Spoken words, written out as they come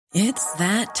It's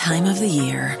that time of the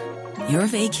year. Your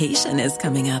vacation is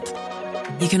coming up.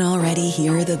 You can already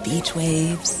hear the beach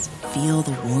waves, feel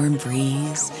the warm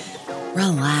breeze,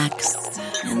 relax,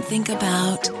 and think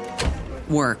about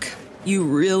work. You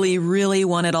really, really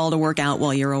want it all to work out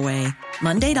while you're away.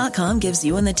 Monday.com gives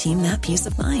you and the team that peace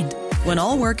of mind. When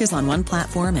all work is on one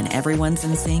platform and everyone's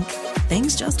in sync,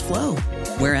 things just flow.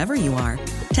 Wherever you are,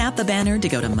 tap the banner to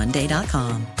go to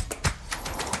Monday.com.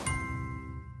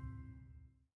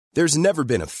 There's never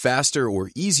been a faster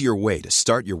or easier way to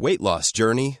start your weight loss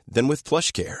journey than with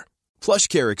PlushCare.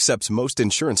 PlushCare accepts most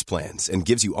insurance plans and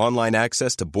gives you online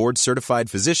access to board-certified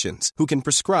physicians who can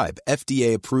prescribe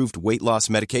FDA-approved weight loss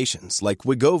medications like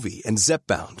Wegovy and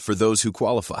Zepbound for those who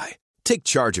qualify. Take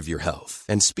charge of your health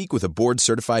and speak with a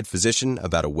board-certified physician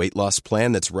about a weight loss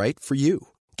plan that's right for you.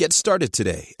 Get started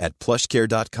today at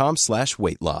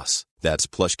plushcare.com/weight loss. That's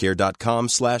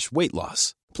plushcare.com/weight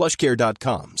loss.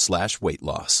 plushcare.com/weight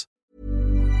loss.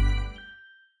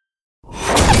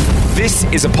 This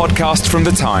is a podcast from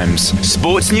The Times,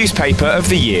 sports newspaper of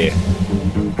the year.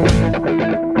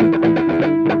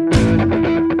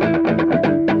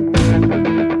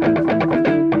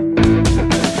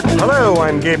 Hello,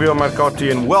 I'm Gabriel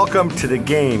Marcotti, and welcome to The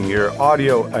Game, your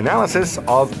audio analysis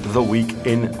of the week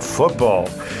in football.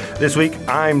 This week,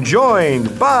 I'm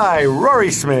joined by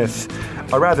Rory Smith,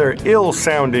 a rather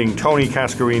ill-sounding Tony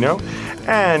Cascarino,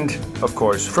 and, of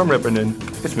course, from Ripperton,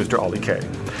 it's Mr. Ollie Kay.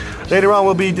 Later on,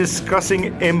 we'll be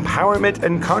discussing empowerment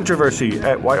and controversy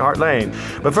at White Hart Lane.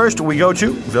 But first, we go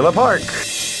to Villa Park.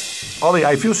 Ollie,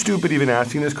 I feel stupid even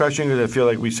asking this question because I feel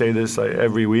like we say this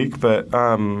every week, but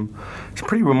some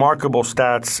pretty remarkable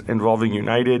stats involving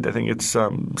United. I think it's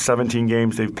 17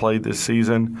 games they've played this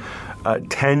season.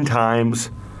 10 times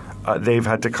they've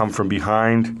had to come from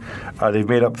behind. They've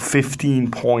made up 15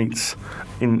 points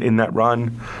in that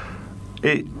run.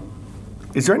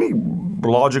 Is there any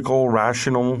logical,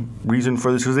 rational reason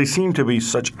for this? Because they seem to be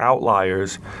such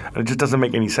outliers, and it just doesn't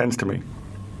make any sense to me.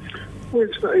 Well,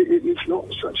 it's not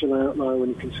such an outlier when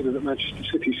you consider that Manchester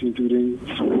City seem to be doing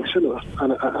something similar.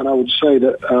 And I would say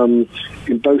that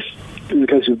in the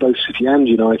case of both City and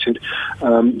United,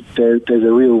 there's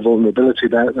a real vulnerability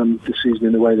about them this season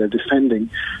in the way they're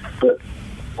defending. But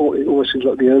it always seems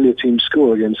like the earlier teams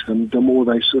score against them, the more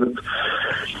they sort of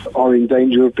are in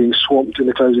danger of being swamped in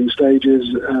the closing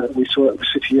stages. We saw it with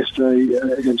City yesterday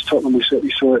against Tottenham. We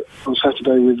certainly saw it on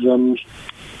Saturday with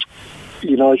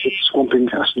United swamping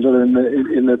Aston Villa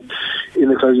in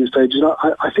the closing stages.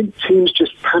 I think teams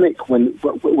just panic when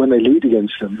they lead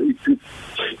against them.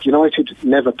 United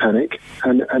never panic,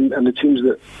 and the teams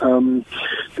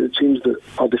that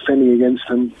are defending against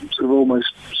them sort of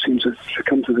almost seem to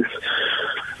succumb to this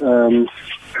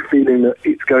feeling that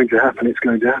it's going to happen,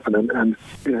 and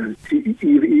you know,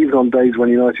 even on days when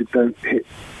United don't hit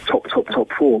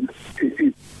top form,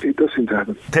 it does seem to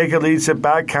happen. Take a lead, sit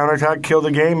back, counterattack, kill the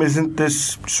game. Isn't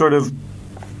this sort of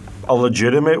a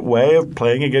legitimate way of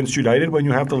playing against United when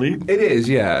you have the lead? It is,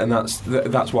 yeah, and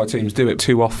that's why teams do it.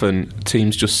 Too often,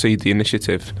 teams just cede the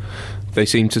initiative. They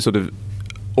seem to sort of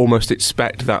almost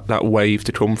expect that wave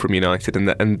to come from United, and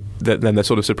then they're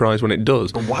sort of surprised when it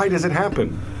does. But why does it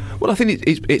happen? Well, I think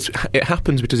it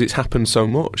happens because it's happened so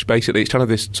much. Basically, it's kind of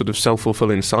this sort of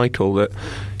self-fulfilling cycle that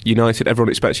everyone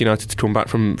expects United to come back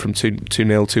from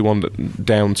 2-0, 2-1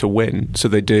 down to win, so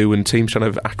they do, and teams kind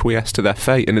of acquiesce to their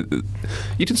fate. And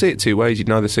you can see it two ways. You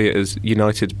can either see it as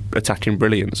United attacking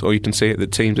brilliance, or you can see it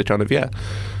that teams are kind of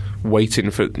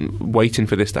waiting for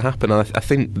this to happen. And I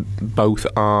think both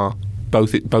kind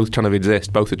of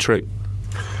exist. Both are true.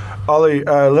 Ollie,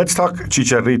 let's talk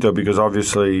Chicharito, because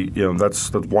obviously,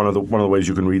 that's one of the ways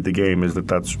you can read the game is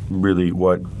that's really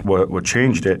what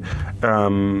changed it. At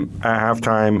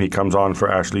halftime, he comes on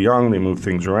for Ashley Young. They move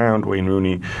things around. Wayne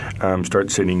Rooney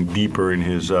starts sitting deeper in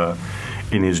his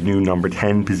new number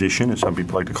 10 position, as some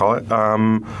people like to call it.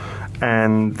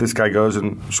 And this guy goes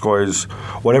and scores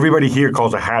what everybody here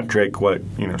calls a hat trick. What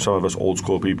some of us old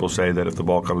school people say that if the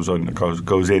ball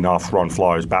goes in off Ron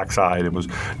Flores' backside and was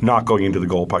not going into the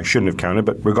goal, probably shouldn't have counted.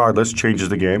 But regardless, changes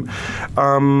the game.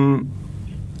 I want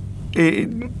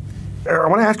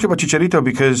to ask you about Chicharito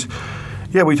because,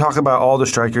 we talk about all the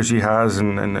strikers he has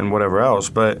and whatever else,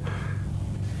 but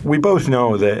we both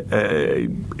know that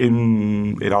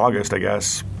in August, I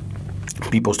guess,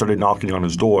 people started knocking on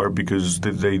his door because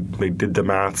they did the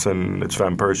maths, and it's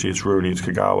Van Persie, it's Rooney, it's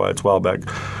Kagawa, it's Welbeck,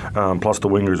 plus the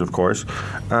wingers, of course.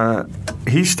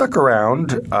 He stuck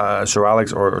around. Sir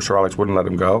Alex wouldn't let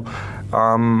him go,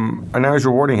 and now he's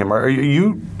rewarding him. Are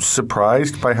you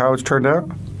surprised by how it's turned out?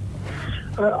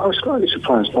 I was slightly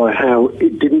surprised by how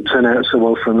it didn't turn out so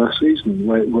well for him last season,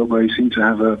 where he seemed to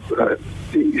have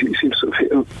he seemed to sort of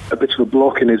hit a bit of a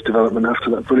block in his development after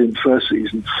that brilliant first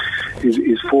season.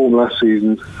 His form last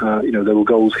season, there were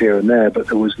goals here and there, but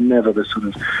there was never the sort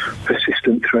of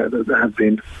persistent threat that there had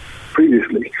been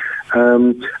previously.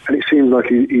 And it seems like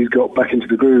he's got back into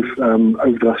the groove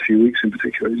over the last few weeks in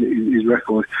particular. His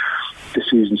record this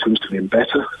season seems to be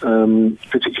better,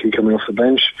 particularly coming off the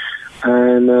bench.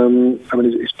 And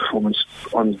his performance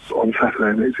on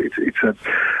Saturday, it's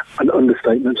an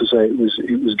understatement to say it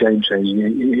was game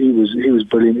changing. He was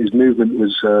brilliant. His movement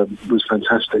was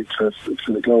fantastic for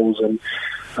the goals, and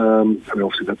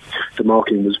obviously the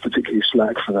marking was particularly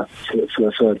slack for the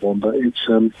third one. But it's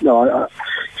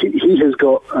he has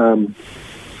got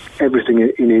everything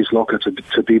in his locker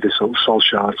to be the sort of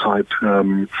Solskjaer type.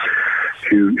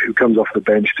 Who comes off the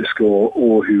bench to score,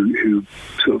 or who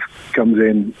sort of comes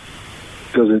in,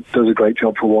 does a great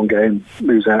job for one game,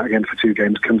 moves out again for 2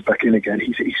 games, comes back in again.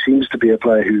 He seems to be a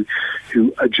player who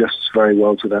adjusts very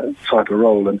well to that type of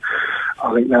role, and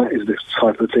I think that is the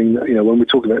type of thing that, when we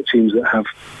talk about teams that have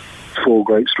 4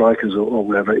 great strikers or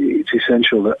whatever, it's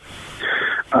essential that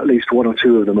at least 1 or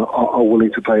 2 of them are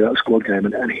willing to play that squad game,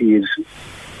 and he is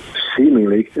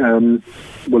seemingly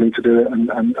willing to do it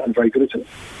and very good at it.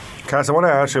 Cass, I want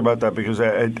to ask you about that because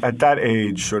at that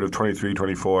age, sort of 23,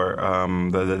 24,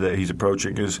 that he's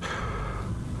approaching, is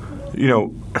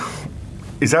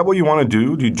that what you want to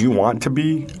do? Do you want to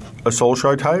be a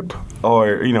Solskjaer type? Or,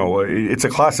 it's a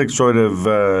classic sort of,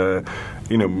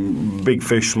 big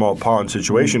fish, small pond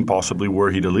situation, possibly,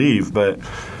 were he to leave. But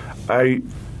I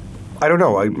don't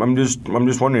know. I'm just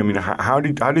wondering. I mean, how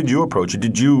did you approach it?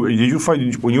 Did you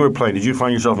find, when you were playing, did you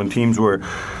find yourself in teams where,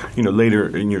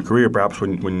 later in your career, perhaps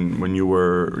when you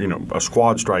were, a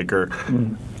squad striker,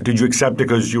 did you accept it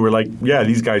because you were like, yeah,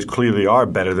 these guys clearly are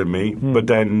better than me? But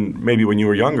then maybe when you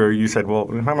were younger, you said, well,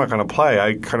 if I'm not going to play,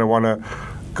 I kind of want to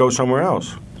go somewhere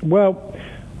else. Well,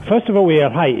 first of all, we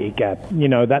hate it, Gab.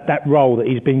 That role that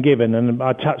he's been given, and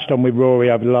I touched on with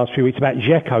Rory over the last few weeks about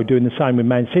Dzeko doing the same with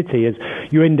Man City, as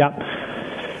you end up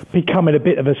becoming a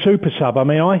bit of a super sub. I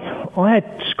mean, I had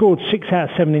scored 6 out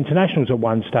of 7 internationals at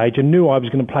one stage and knew I was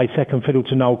going to play second fiddle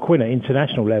to Noel Quinn at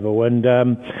international level, and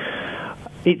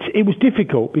it was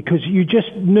difficult because you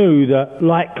just knew that,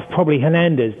 like probably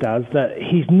Hernandez does, that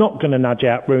he's not going to nudge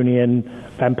out Rooney and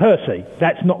Van Persie.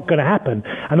 That's not going to happen.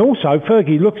 And also,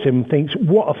 Fergie looks at him and thinks,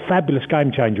 what a fabulous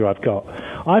game changer I've got.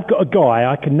 I've got a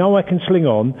guy I can sling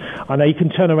on. I know he can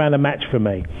turn around a match for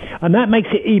me. And that makes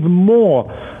it even more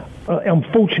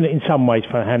unfortunate in some ways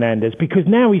for Hernandez, because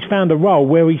now he's found a role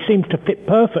where he seems to fit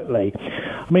perfectly.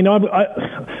 I mean,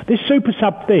 this super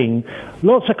sub thing,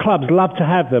 lots of clubs love to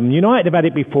have them. United have had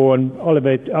it before, and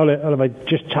Oliver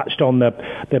just touched on the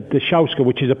Solskjaer,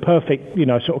 which is a perfect,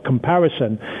 sort of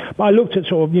comparison. But I looked at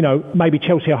sort of, maybe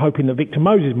Chelsea are hoping that Victor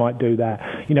Moses might do that.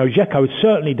 Dzeko has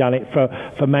certainly done it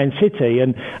for Man City,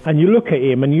 and you look at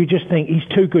him and you just think he's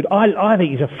too good. I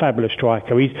think he's a fabulous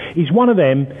striker. He's one of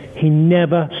them. He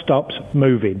never stops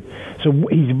moving. So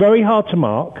he's very hard to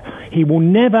mark. He will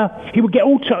get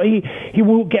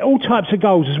all types of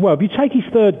goals as well. If you take his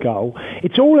third goal,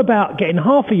 it's all about getting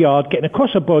half a yard, getting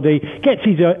across a body, gets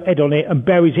his head on it and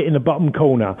buries it in the bottom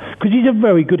corner, because he's a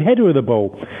very good header of the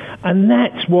ball. And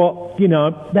that's what's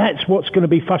going to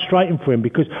be frustrating for him,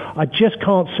 because I just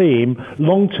can't see him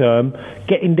long term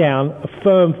getting down a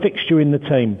firm fixture in the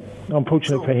team.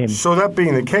 Unfortunately for him. So that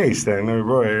being the case, then,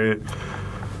 Roy,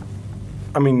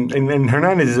 I mean, and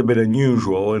Hernandez is a bit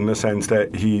unusual in the sense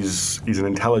that he's an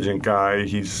intelligent guy.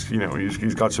 He's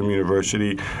got some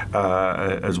university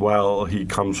as well. He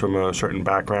comes from a certain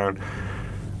background.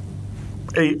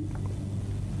 Do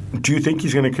you think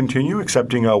he's going to continue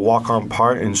accepting a walk-on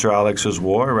part in Sir Alex's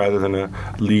War rather than a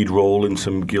lead role in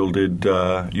some gilded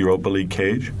Europa League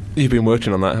cage? You've been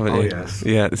working on that, haven't you? Oh, yes.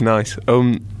 Yeah, it's nice.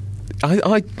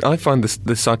 I find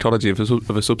the psychology of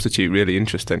a substitute really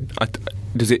interesting.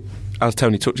 Does it, as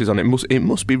Tony touches on, it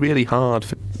must be really hard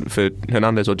for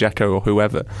Hernandez or Dzeko or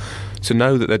whoever to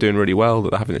know that they're doing really well,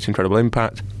 that they're having this incredible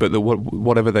impact, but that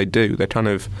whatever they do, they're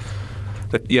typecast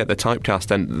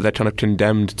and they're kind of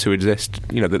condemned to exist.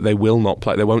 That they will not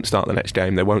play, they won't start the next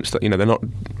game, they won't start. They're not.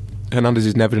 Hernandez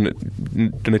is never going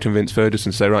to convince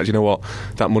Ferguson to say, right, you know what,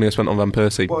 that money I spent on Van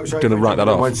Persie, going to write that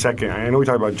off. 1 second. I know we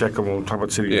talk about Dzeko, we'll talk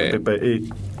about City, but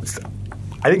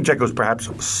I think Dzeko's perhaps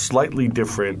slightly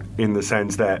different in the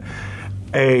sense that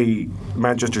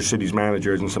Manchester City's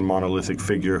manager isn't some monolithic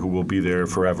figure who will be there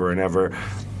forever and ever.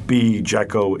 B,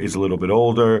 Dzeko is a little bit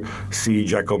older. C,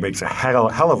 Dzeko makes a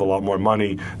hell of a lot more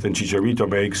money than Chicharito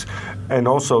makes. And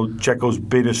also, Dzeko's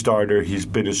been a starter. He's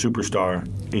been a superstar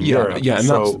in Europe. Yeah,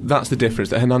 and that's the difference.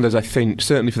 That Hernandez, I think,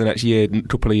 certainly for the next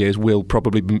couple of years, will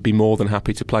probably be more than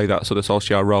happy to play that sort of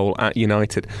Solskjaer role at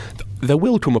United. There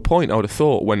will come a point, I would have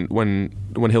thought, when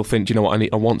he'll think, you know what,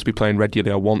 I want to be playing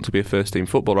regularly, I want to be a first-team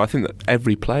footballer. I think that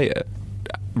every player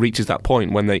reaches that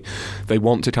point when they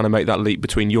want to kind of make that leap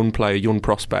between young player, young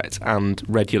prospect, and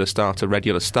regular starter,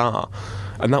 regular star.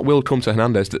 And that will come to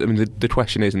Hernandez. I mean, the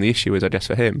question is, and the issue is, I guess,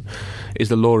 for him, is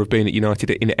the law of being at United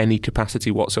in any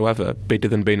capacity whatsoever bigger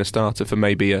than being a starter for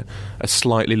maybe a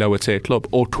slightly lower tier club?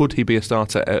 Or could he be a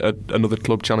starter at another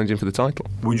club challenging for the title?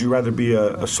 Would you rather be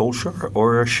a Solskjaer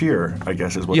or a Shearer, I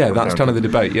guess is what. Yeah, that's kind of the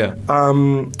debate, yeah.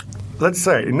 Let's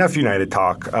say, enough United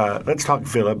talk. Let's talk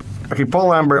Villa. Okay, Paul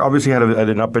Lambert obviously had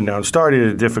an up and down start. He had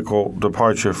a difficult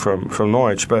departure from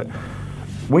Norwich. But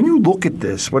when you look at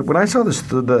this, when I saw this,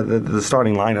 the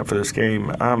starting lineup for this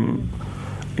game, and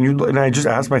I just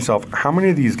asked myself, how many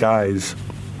of these guys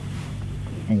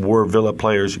were Villa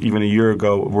players even a year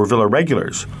ago, were Villa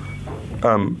regulars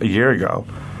a year ago?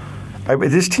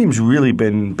 This team's really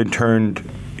been turned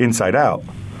inside out.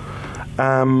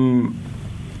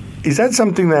 Is that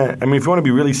something that, I mean, if you want to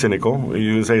be really cynical,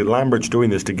 you say Lambert's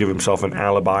doing this to give himself an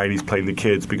alibi and he's playing the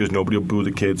kids because nobody will boo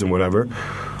the kids and whatever.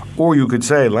 Or you could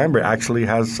say Lambert actually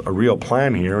has a real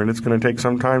plan here and it's going to take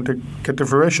some time to get to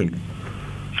fruition.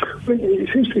 Well, it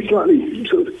seems to be slightly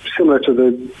sort of similar to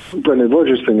the Brendan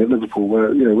Rodgers thing at Liverpool,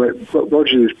 where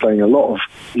Rodgers is playing a lot of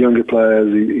younger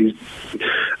players. He's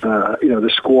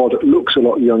the squad looks a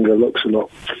lot younger, looks a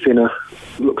lot thinner,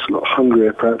 looks a lot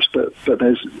hungrier, perhaps, but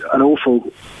there's an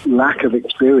awful lack of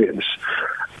experience.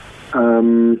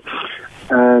 And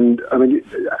I mean,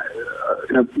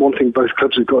 one thing both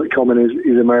clubs have got in common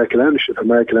is American ownership.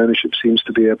 American ownership seems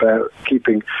to be about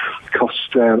keeping costs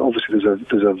down. Obviously,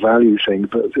 there's a value thing,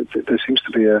 but there seems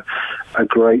to be a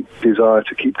great desire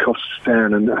to keep costs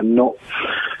down and not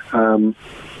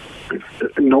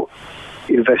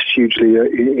invest hugely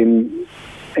in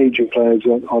aging players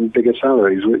on bigger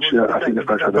salaries, which I think they've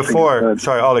both had before.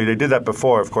 Sorry, Ollie, they did that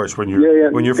before, of course, when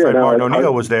your friend Martin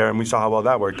O'Neill was there, and we saw how well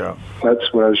that worked out.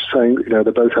 That's what I was saying.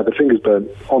 They both had their fingers burnt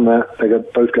on that. They're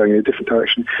both going in a different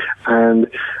direction, and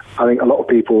I think a lot of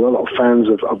people, a lot of fans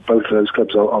of both of those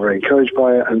clubs are very encouraged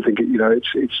by it and think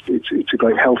it's a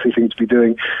great healthy thing to be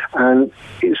doing, and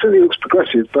it certainly looks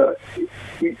progressive. But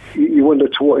you wonder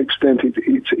to what extent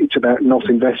it's about not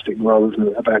investing rather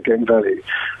than about getting value.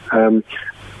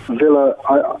 Villa,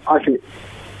 I think,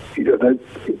 you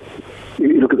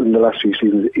look at them the last few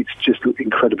seasons, it's just looked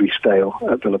incredibly stale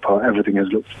at Villa Park. Everything has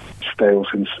looked stale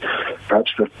since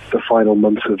perhaps the final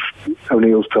months of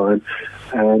O'Neill's time.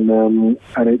 And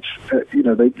it's,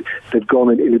 they've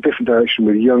gone in a different direction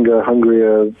with younger,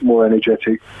 hungrier, more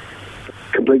energetic,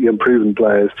 completely unproven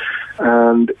players.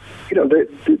 And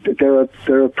there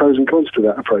are pros and cons to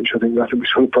that approach. I think we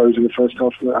saw the pros in the first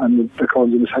half and the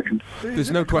cons in the second. There's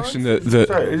no question that.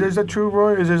 Sorry, is that true,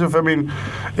 Roy?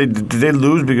 Did they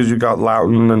lose because you got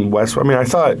Loughton and West? I mean, I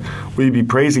thought we'd be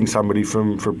praising somebody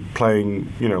for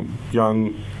playing,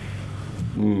 young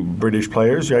British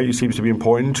players. Yeah, it seems to be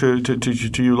important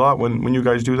to you lot when you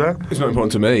guys do that. It's not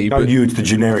important to me. Not you, it's the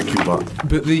generic you lot.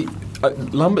 But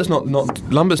Lambert's not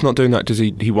doing that because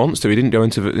he wants to. He didn't go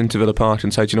into Villa Park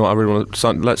and say, do you know what, I really want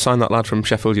to let's sign that lad from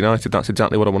Sheffield United. That's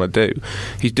exactly what I want to do.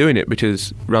 He's doing it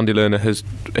because Randy Lerner has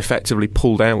effectively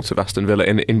pulled out of Aston Villa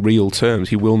in real terms.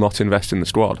 He will not invest in the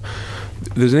squad.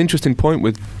 There's an interesting point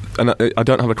with, and I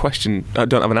don't have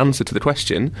an answer to the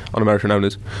question on American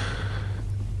owners.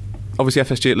 Obviously,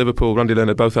 FSG at Liverpool, Randy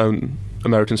Lerner both own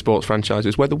American sports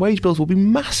franchises where the wage bills will be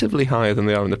massively higher than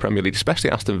they are in the Premier League,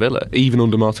 especially Aston Villa, even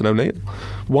under Martin O'Neill.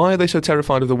 Why are they so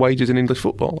terrified of the wages in English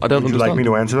football? I don't understand. Would you like me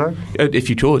to answer that?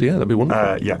 If you could, yeah, that'd be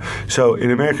wonderful. Yeah. So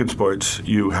in American sports,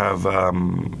 you have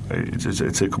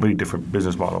it's a completely different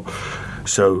business model.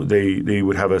 So they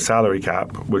would have a salary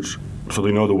cap, so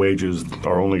they know the wages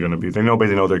are only going to be, they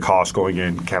know their costs going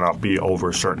in cannot be over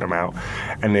a certain amount.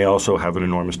 And they also have an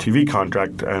enormous TV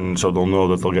contract, and so they'll know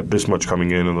that they'll get this much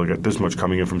coming in and they'll get this much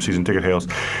coming in from season ticket sales.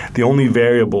 The only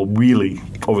variable really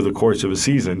over the course of a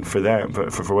season for them,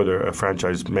 for whether a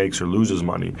franchise makes or loses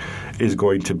money, is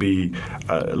going to be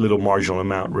a little marginal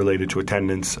amount related to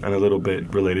attendance and a little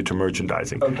bit related to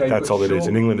merchandising. Okay, that's all it is.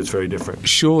 In England, it's very different.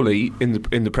 Surely, in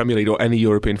the Premier League or any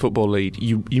European football league,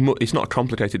 it's not a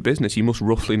complicated business. you must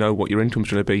roughly know what your income's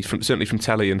going to be, certainly from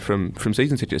telly and from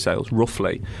season ticket sales,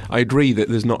 roughly. I agree that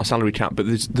there's not a salary cap, but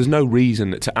there's no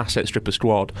reason to asset strip a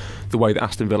squad the way that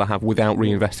Aston Villa have without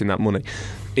reinvesting that money.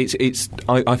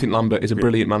 I think Lambert is a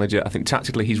brilliant manager. I think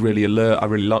tactically he's really alert. I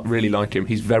really like him.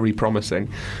 He's very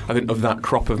promising. I think of that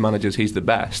crop of managers, he's the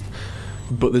best.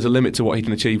 But there's a limit to what he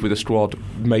can achieve with a squad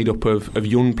made up of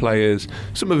young players,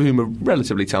 some of whom are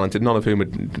relatively talented, none of whom are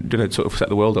going to sort of set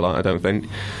the world alight, I don't think,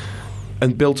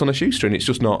 and built on a shoestring. It's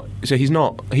just not. So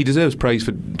he deserves praise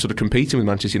for sort of competing with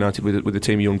Manchester United with a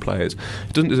team of young players.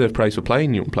 He doesn't deserve praise for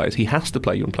playing young players. He has to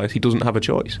play young players. He doesn't have a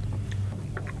choice.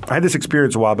 I had this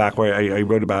experience a while back where I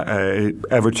wrote about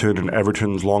Everton and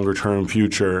Everton's longer-term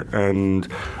future, and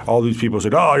all these people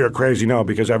said, "Oh, you're crazy." No,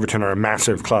 because Everton are a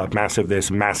massive club, massive this,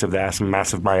 massive that, and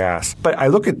massive my ass. But I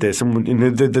look at this, and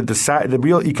the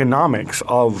real economics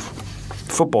of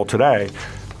football today,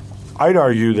 I'd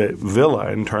argue that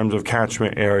Villa, in terms of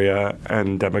catchment area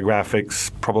and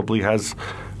demographics, probably has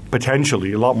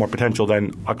potentially a lot more potential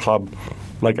than a club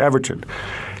like Everton.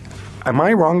 Am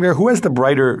I wrong there? Who has the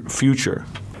brighter future?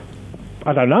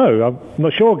 I don't know. I'm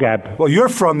not sure, Gab. Well, you're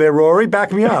from there, Rory.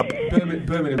 Back me up.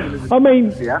 Birmingham. I mean,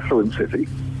 The affluent city.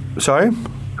 Sorry?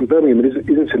 And Birmingham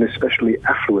isn't an especially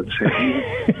affluent city.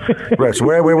 Right, so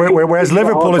whereas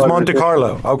Liverpool is Monte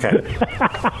Carlo. Okay.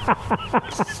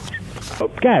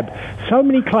 Gab, so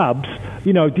many clubs,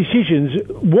 decisions,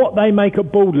 what they make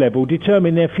at board level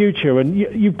determine their future, and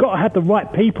you've got to have the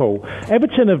right people.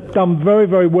 Everton have done very,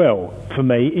 very well for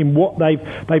me in what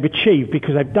they've achieved,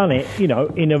 because they've done it,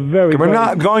 in a very... We're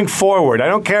not going forward. I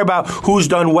don't care about who's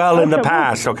done well in the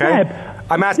past, okay? Gab,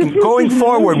 I'm asking, going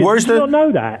forward, where's the... You don't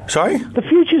know that. Sorry? The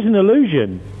future's an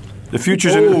illusion. The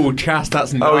future's... Oh, Chas,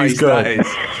 that's nice. Oh, he's good.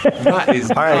 That is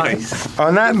All right. nice.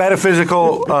 On that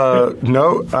metaphysical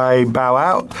note, I bow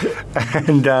out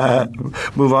and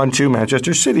move on to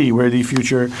Manchester City, where the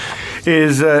future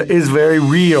is very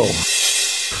real.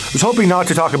 I was hoping not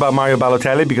to talk about Mario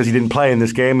Balotelli because he didn't play in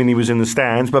this game and he was in the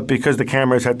stands, but because the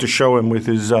cameras had to show him with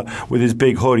his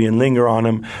big hoodie and linger on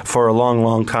him for a long,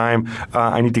 long time,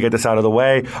 I need to get this out of the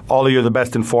way. Ollie, you're the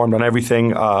best informed on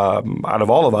everything out of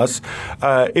all of us.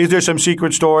 Is there some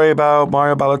secret story about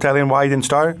Mario Balotelli and why he didn't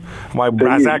start? Why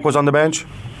Razak was on the bench?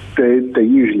 There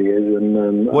usually is,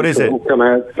 and what is it? Will come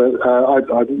out, but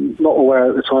I'm not aware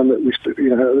at the time that at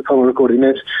the time of recording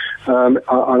this. I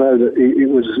know that it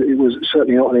was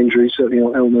certainly not an injury, certainly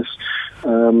not illness,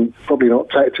 probably not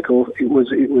tactical. It was.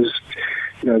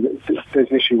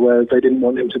 There's an issue where they didn't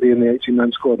want him to be in the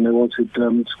 18-man squad, and they wanted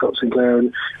Scott Sinclair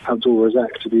and Abdul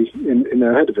Razak to be in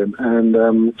there ahead of him,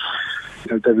 and.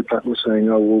 David Platt was saying,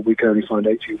 "Oh, well, we can only find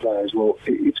 18 players." Well,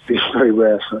 it's been very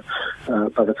rare for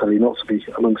Balotelli not to be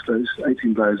amongst those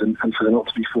 18 players, and for there not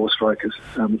to be 4 strikers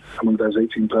among those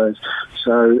 18 players.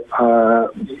 So, my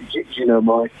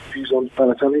views on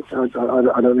Balotelli.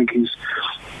 I don't think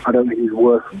he's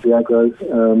worth the aggro,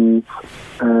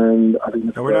 and I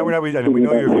think. No, we know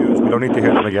your views. We don't need to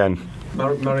hear them again.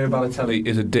 Mario Balotelli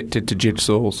is addicted to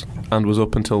jigsaws and was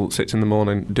up until 6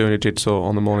 a.m. doing a jigsaw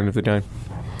on the morning of the game.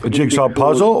 A jigsaw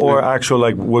puzzle or actual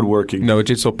woodworking? No, a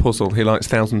jigsaw puzzle. He likes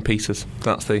 1,000 pieces.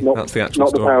 That's the actual story.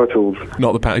 Not the power tools.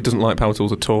 Not the power. He doesn't like power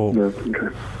tools at all. No, okay.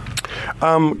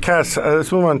 Cass,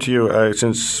 let's move on to you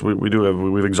since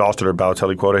we've exhausted our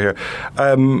Balotelli quota here.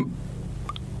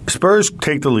 Spurs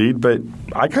take the lead, but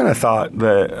I kind of thought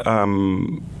that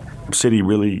City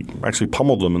really actually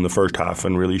pummeled them in the first half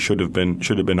and really should have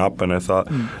been up. And I thought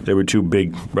there were 2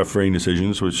 big refereeing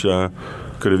decisions which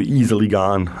could have easily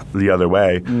gone the other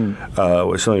way.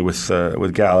 Certainly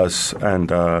with Gallus and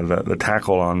the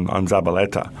tackle on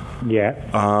Zabaleta. Yeah.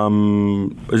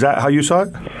 Is that how you saw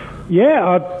it?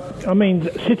 Yeah, I mean,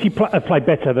 City played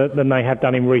better than they have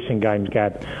done in recent games,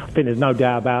 Gab. I think there's no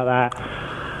doubt about that.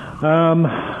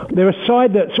 They're a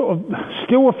side that sort of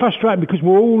still were frustrated because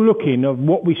we're all looking at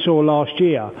what we saw last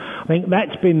year. I think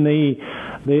that's been the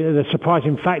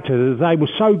surprising factor, that they were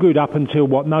so good up until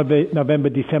November,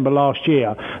 December last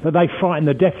year, that they frightened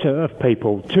the death of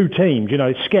people. 2 teams,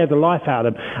 it scared the life out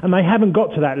of them, and they haven't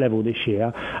got to that level this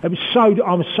year. I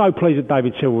was so pleased that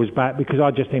David Silva was back, because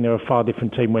I just think they're a far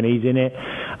different team when he's in it.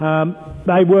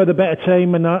 They were the better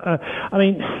team, and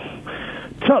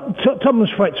Tottenham's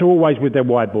threats are always with their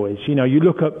wide boys. You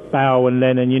look at Bale and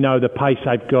Lennon, the pace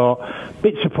they've got.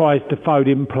 Bit surprised Defoe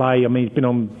didn't play. I mean, he's been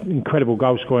on an incredible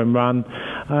goal-scoring run.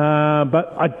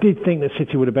 But I did think that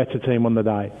City were the better team on the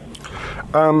day.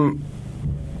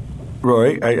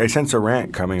 Rory, I sense a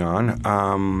rant coming on,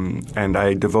 and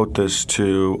I devote this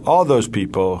to all those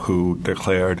people who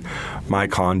declared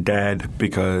Maicon dead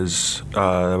because,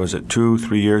 was it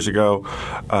 2-3 years ago?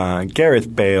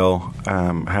 Gareth Bale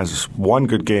has one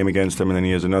good game against him, and then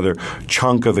he has another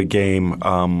chunk of a game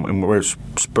where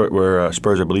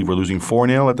Spurs, I believe, were losing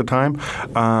 4-0 at the time.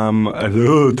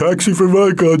 Taxi for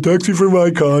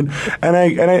Maicon.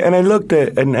 And I looked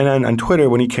at, and on Twitter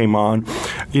when he came on,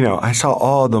 I saw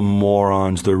all the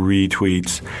morons, the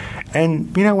retweets.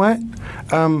 And you know what?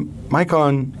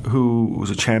 Maicon, who was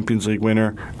a Champions League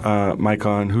winner,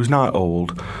 Maicon, who's not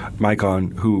old,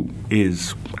 Maicon, who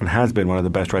is and has been one of the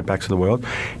best right backs in the world,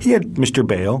 he had Mr.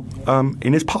 Bale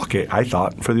in his pocket, I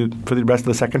thought, for the rest of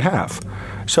the second half.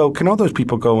 So can all those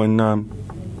people go and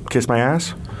kiss my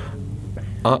ass?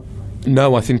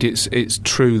 No, I think it's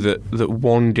true that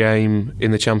one game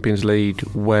in the Champions League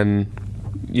when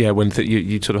you're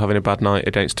sort of having a bad night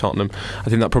against Tottenham, I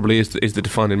think that probably is the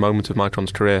defining moment of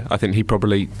Maicon's career. I think he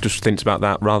probably just thinks about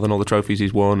that rather than all the trophies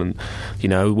he's won and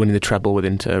winning the treble with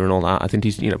Inter and all that. I think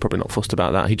he's probably not fussed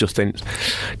about that. He just thinks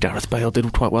Gareth Bale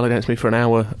did quite well against me for an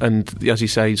hour, and as you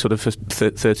say, sort of for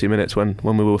 30 minutes when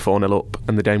we were 4-0 up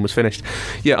and the game was finished.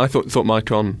 Yeah, I thought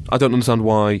Maicon. I don't understand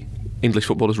why English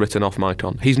football has written off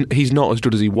Maicon. He's not as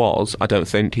good as he was. I don't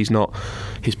think he's not.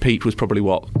 His peak was probably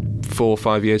 4 or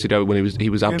 5 years ago when he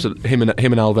was absolutely him and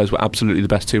Alves were absolutely the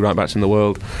best two right backs in the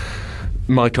world.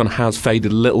 Maicon has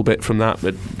faded a little bit from that,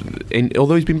 but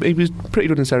although he was pretty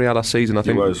good in Serie A last season, I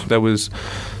think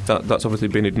that's obviously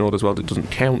been ignored as well. It doesn't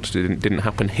count. It didn't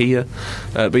happen here.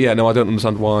 But yeah, no, I don't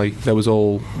understand why there was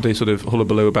all this sort of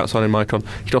hullabaloo about signing Maicon.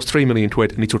 He lost £3 million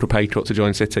and he took a pay cut to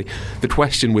join City. The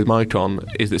question with Maicon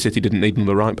is that City didn't need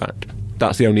another right back.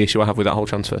 That's the only issue I have with that whole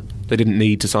transfer. They didn't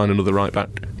need to sign another right back,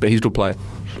 but he's a good player.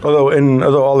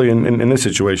 Although Ollie, in this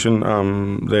situation,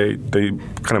 they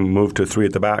kind of moved to 3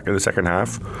 at the back in the second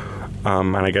half,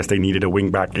 and I guess they needed a wing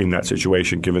back in that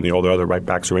situation, given all the other right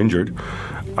backs are injured,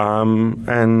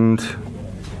 and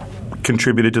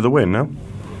contributed to the win. No.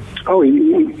 Oh,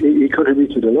 he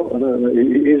contributed a lot.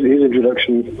 His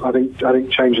introduction, I think,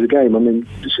 changed the game. I mean,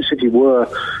 City were,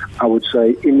 I would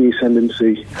say, in the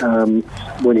ascendancy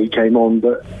when he came on,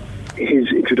 but his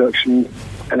introduction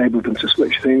enabled them to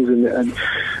switch things and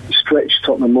stretch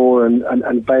Tottenham more.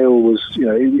 And Bale was,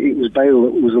 it was Bale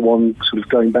that was the one sort of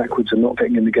going backwards and not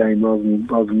getting in the game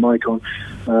rather than Maicon.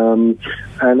 And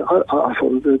I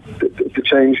thought the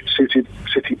change suited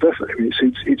City perfectly. I mean,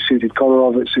 it suited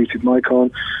Kolarov, it suited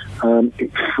Maicon.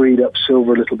 It freed up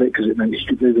Silva a little bit because it meant he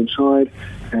could move inside.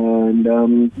 And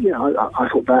I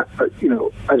thought that,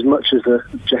 as much as the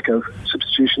Dzeko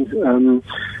substitution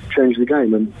changed the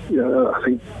game. And I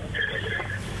think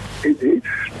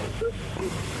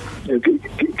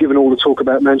given all the talk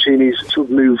about Mancini's sort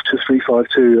of move to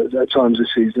 3-5-2 at times this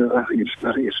season, I think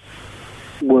it's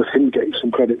worth him getting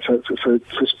some credit for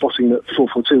spotting that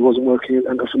 4-4-2 wasn't working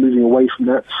and for moving away from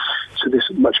that to this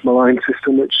much maligned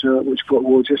system which brought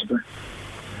Ward yesterday.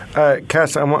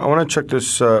 Cass, I want to check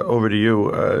this over to you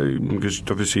because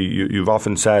obviously you've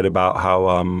often said about how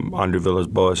Andre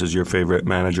Villas-Boas is your favourite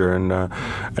manager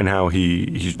and how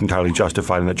he's entirely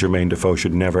justified in that Jermaine Defoe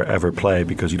should never ever play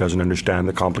because he doesn't understand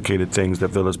the complicated things that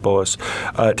Villas-Boas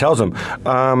tells him.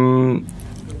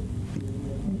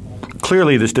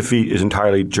 Clearly this defeat is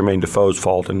entirely Jermaine Defoe's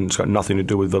fault and it's got nothing to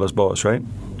do with Villas-Boas, right?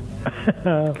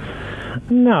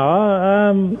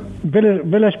 No,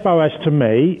 Villas-Boas to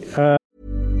me...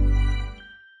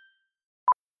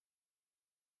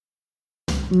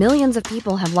 Millions of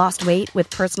people have lost weight with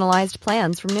personalized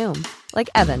plans from Noom. Like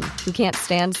Evan, who can't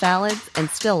stand salads and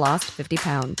still lost 50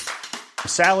 pounds.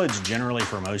 Salads generally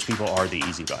for most people are the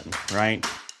easy button, right?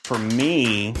 For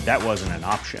me, that wasn't an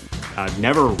option. I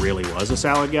never really was a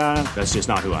salad guy. That's just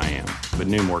not who I am. But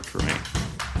Noom worked for me.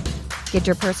 Get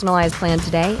your personalized plan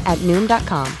today at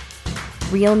Noom.com.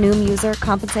 Real Noom user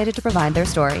compensated to provide their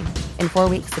story. In 4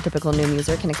 weeks, the typical Noom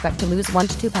user can expect to lose 1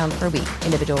 to 2 pounds per week.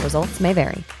 Individual results may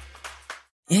vary.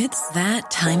 It's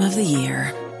that time of the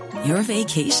year. Your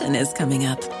vacation is coming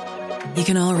up. You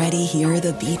can already hear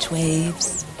the beach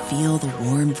waves, feel the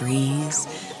warm breeze,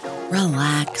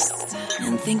 relax,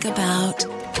 and think about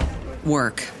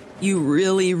work. You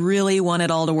really, really want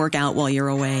it all to work out while you're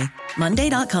away.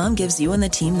 Monday.com gives you and the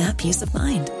team that peace of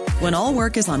mind. When all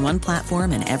work is on one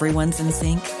platform and everyone's in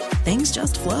sync, things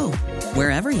just flow.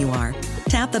 Wherever you are,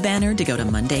 tap the banner to go to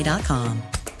Monday.com.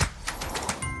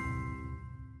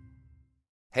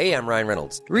 Hey, I'm Ryan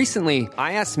Reynolds. Recently,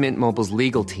 I asked Mint Mobile's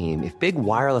legal team if big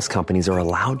wireless companies are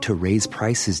allowed to raise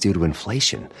prices due to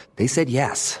inflation. They said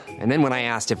yes. And then when I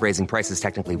asked if raising prices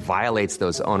technically violates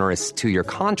those onerous two-year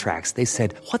contracts, they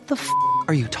said, "What the f***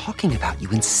 are you talking about, you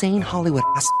insane Hollywood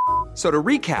ass?" So to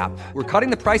recap, we're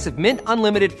cutting the price of Mint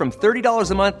Unlimited from $30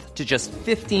 a month to just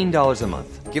 $15 a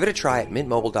month. Give it a try at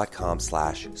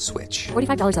mintmobile.com/switch.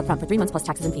 $45 up front for 3 months plus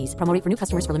taxes and fees. Promo rate for new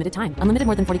customers for limited time. Unlimited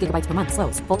more than 40 gigabytes per month.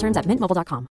 Slows full terms at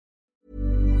mintmobile.com.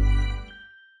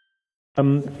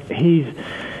 He's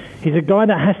a guy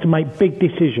that has to make big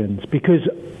decisions because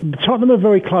Tottenham are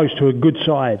very close to a good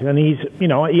side, and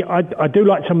I do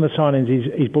like some of the signings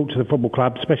he's brought to the football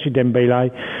club, especially Dembele.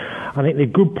 I think they're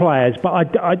good players, but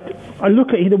I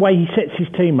look at the way he sets his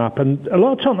team up, and a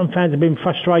lot of Tottenham fans have been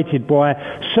frustrated by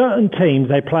certain teams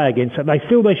they play against that they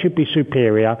feel they should be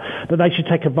superior, that they should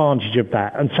take advantage of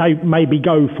that and say maybe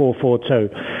go 4-4-2.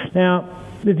 Now,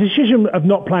 the decision of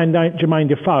not playing Jermaine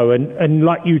Defoe, and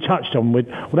like you touched on,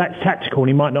 that's tactical and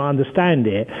he might not understand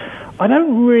it. I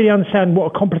don't really understand what a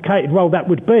complicated role that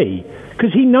would be,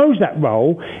 because he knows that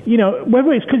role.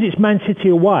 Whether it's because it's Man City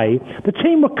away, the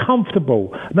team were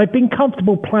comfortable. They've been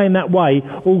comfortable playing that way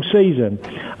all season.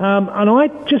 And I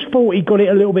just thought he got it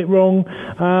a little bit wrong.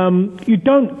 You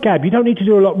don't need to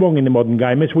do a lot wrong in the modern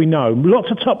game, as we know.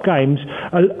 Lots of top games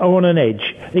are on an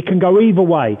edge. It can go either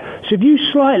way. So if you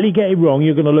slightly get it wrong,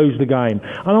 you're going to lose the game.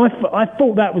 And I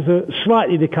thought that was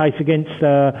slightly the case against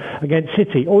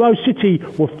City. Although City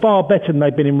were far better than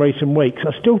they've been in recent weeks,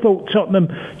 I still thought Tottenham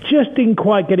just didn't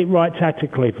quite get it right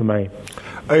tactically for me.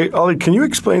 Hey, Ollie, can you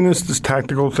explain this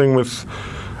tactical thing with...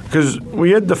 Because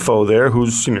we had Defoe there,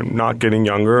 who's not getting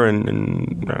younger, and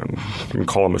you can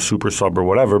call him a super sub or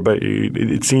whatever, but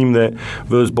it seemed that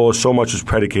Villas-Boas so much is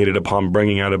predicated upon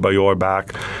bringing Adebayor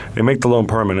back. They make the loan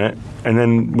permanent, and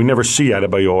then we never see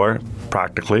Adebayor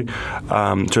practically,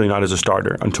 certainly not as a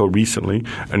starter until recently,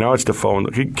 and now it's Defoe.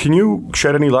 Can you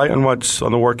shed any light on what's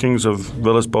on the workings of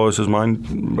Villas-Boas' mind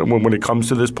when it comes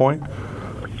to this point?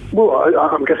 Well,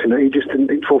 I'm guessing that he just didn't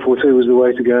think 4-4-2 was the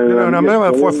way to go. No, I'm not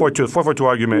about 4-4-2. The 4-4-2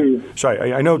 argument.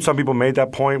 Sorry, I know some people made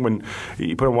that point when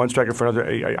you put in one striker for another.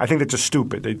 I think that's just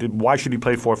stupid. Why should he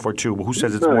play 4-4-2? Well, who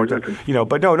says it's more? Exactly.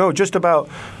 But no, just about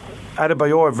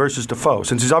Adebayor versus Defoe.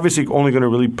 Since he's obviously only going to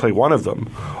really play one of them,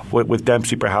 with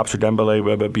Dempsey perhaps or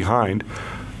Dembele behind.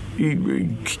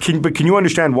 But can you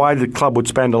understand why the club would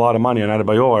spend a lot of money on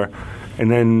Adebayor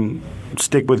and then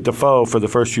stick with Defoe for the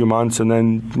first few months and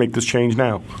then make this change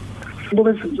now? Well,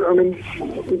 it's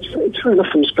fair enough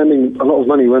from spending a lot of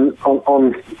money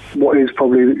on what is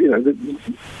probably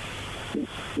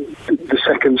the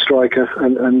second striker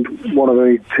and one of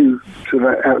the two sort of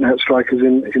out-and-out strikers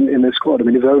in their squad. I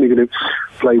mean, if they're only going to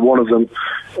play one of them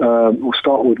or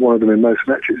start with one of them in most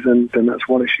matches, then that's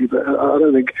one issue. But I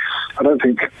don't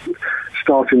think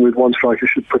starting with one striker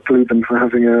should preclude them from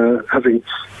having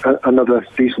another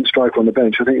decent striker on the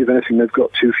bench. I think if anything, they've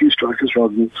got too few strikers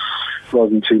rather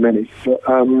than too many. But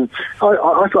I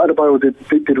thought Adebayor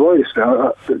did well yesterday.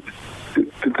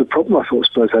 The problem I thought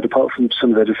Spurs had, apart from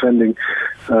some of their defending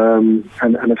and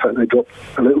the fact they dropped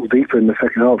a little deeper in the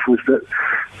second half, was that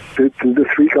the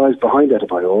three guys behind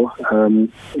Adebayor,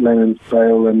 Lennon,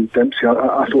 Bale and Dempsey,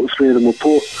 I thought the three of them were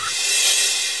poor.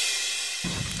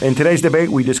 In today's debate,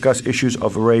 we discuss issues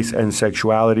of race and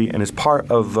sexuality, and as part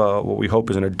of what we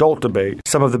hope is an adult debate,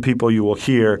 some of the people you will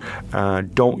hear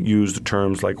don't use the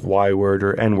terms like Y-word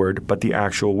or N-word, but the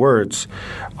actual words.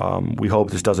 We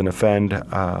hope this doesn't offend.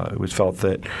 It was felt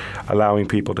that allowing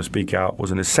people to speak out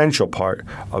was an essential part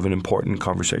of an important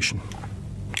conversation.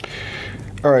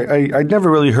 All right, I'd never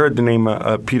really heard the name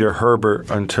Peter Herbert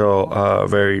until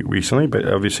very recently, but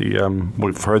obviously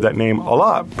we've heard that name a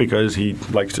lot because he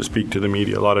likes to speak to the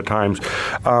media a lot of times.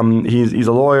 He's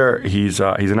a lawyer. He's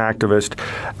an activist.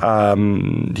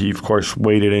 He, of course,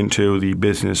 waded into the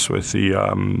business with the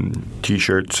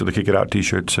T-shirts, so the Kick It Out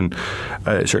T-shirts, and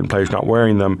certain players not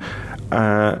wearing them.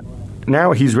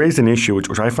 Now he's raised an issue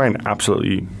which I find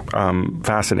absolutely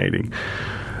fascinating,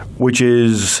 which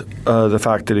is the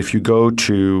fact that if you go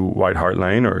to White Hart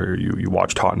Lane or you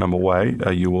watch Tottenham away,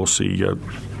 you will see a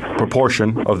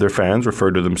proportion of their fans refer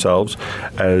to themselves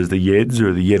as the Yids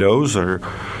or the Yiddos or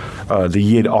the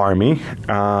Yid Army.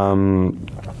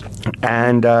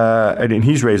 And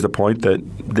he's raised the point that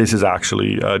this is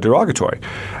actually derogatory.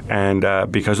 And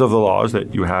because of the laws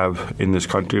that you have in this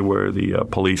country where the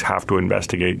police have to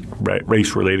investigate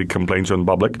race-related complaints from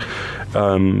the public,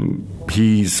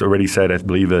 he's already said, I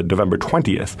believe, November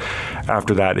 20th.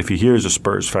 After that, if he hears a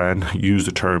Spurs fan use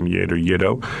the term yid or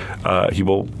yiddo, he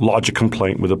will lodge a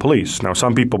complaint with the police. Now,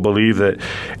 some people believe that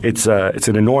it's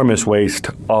an enormous waste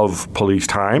of police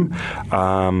time.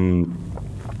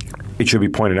 It should be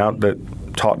pointed out that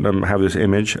Tottenham have this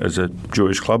image as a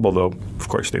Jewish club, although, of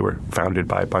course, they were founded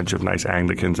by a bunch of nice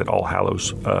Anglicans at All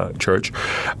Hallows Church.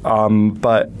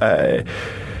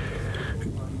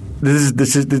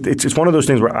 It's one of those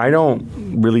things where I don't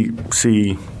really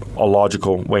see a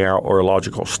logical way out or a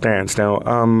logical stance. Now,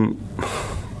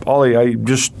 Ollie,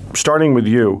 just starting with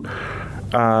you,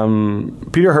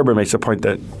 Peter Herbert makes a point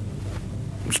that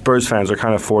Spurs fans are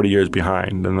kind of 40 years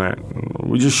behind, and that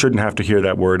we just shouldn't have to hear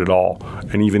that word at all.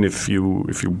 And even if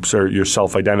you're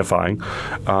self-identifying,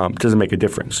 it doesn't make a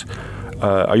difference.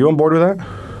 Are you on board with that?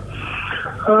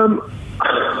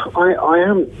 I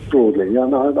am broadly. I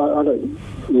don't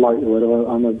like the word.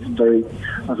 I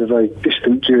have a very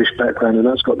distant Jewish background, and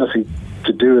that's got nothing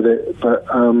to do with it. But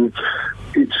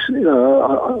it's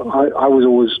I was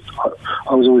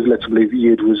always led to believe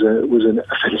Yid was an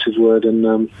offensive word, and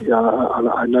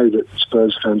I know that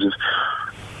Spurs fans have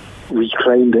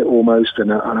reclaimed it almost,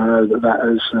 and I know that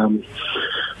has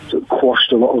sort of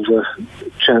quashed a lot of the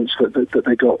chants that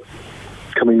they got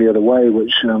coming the other way,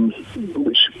 which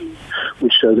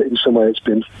show that in some way it's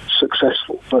been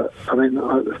successful. But I mean,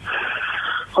 I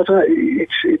don't know.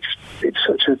 It's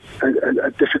such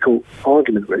a difficult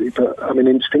argument, really. But I mean,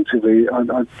 instinctively,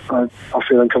 I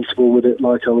feel uncomfortable with it,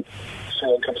 like I would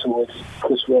feel uncomfortable with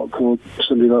Chris Rock or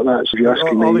somebody like that. So if you're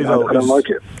asking me, I don't like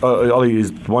it. Ollie,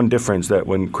 is one difference that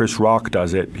when Chris Rock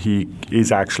does it, he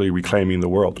is actually reclaiming the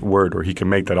word, or he can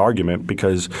make that argument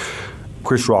because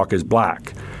Chris Rock is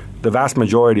black. The vast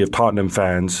majority of Tottenham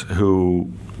fans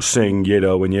who sing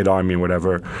Yiddo and Yid Army and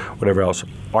whatever else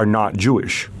are not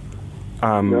Jewish.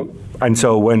 And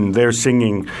so when their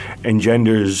singing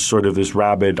engenders sort of this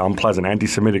rabid, unpleasant,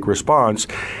 anti-Semitic response,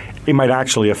 it might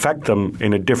actually affect them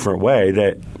in a different way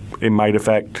that it might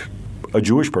affect a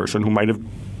Jewish person who might have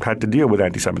had to deal with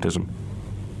anti-Semitism.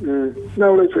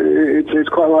 No, it's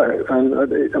quite right. And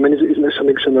I mean, isn't there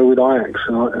something similar with Ajax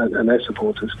and their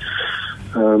supporters?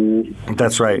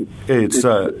 That's right. It's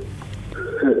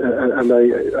and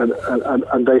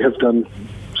they have done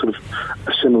sort of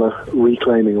a similar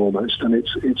reclaiming almost, and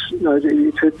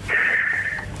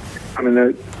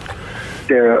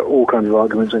there are all kinds of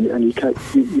arguments, and you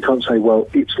can't say, well,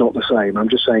 it's not the same. I'm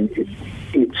just saying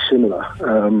it's similar,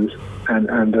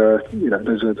 and there's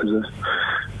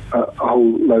a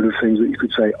whole load of things that you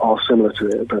could say are similar to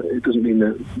it, but it doesn't mean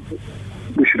that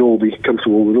we should all be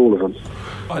comfortable with all of them.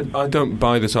 I don't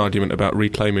buy this argument about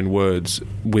reclaiming words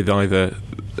with either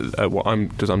I'm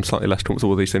slightly less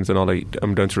comfortable with these things than Ollie.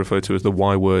 I'm going to refer to as the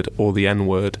Y word or the N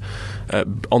word,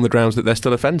 on the grounds that they're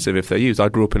still offensive if they're used. I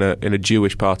grew up in a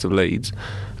Jewish part of Leeds,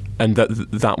 and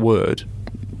that word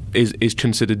is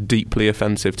considered deeply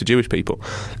offensive to Jewish people.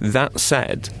 That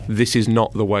said, this is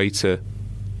not the way to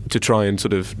try and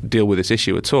sort of deal with this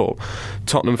issue at all.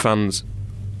 Tottenham fans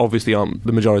obviously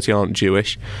the majority aren't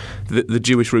Jewish. The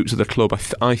Jewish roots of the club,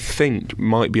 I think,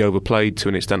 might be overplayed to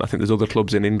an extent. I think there's other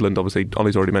clubs in England. Obviously,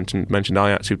 Ollie's already mentioned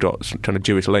Ajax, who've got some kind of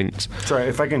Jewish links. Sorry,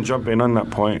 if I can jump in on that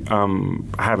point,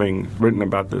 having written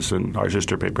about this in our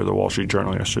sister paper, the Wall Street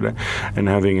Journal, yesterday, and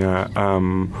having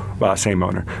same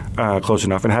owner, close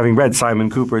enough, and having read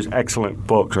Simon Cooper's excellent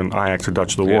book on Ajax, The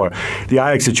Dutch of the War, the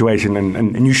Ajax situation,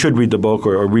 and you should read the book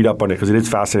or read up on it because it is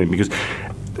fascinating, because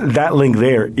that link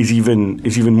there is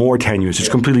even more tenuous. It's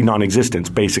completely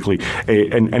non-existent, basically,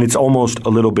 and it's almost a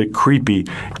little bit creepy,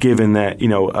 given that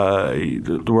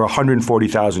there were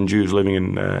 140,000 Jews living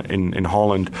in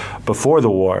Holland before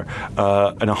the war,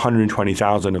 and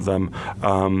 120,000 of them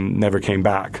never came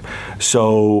back.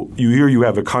 So you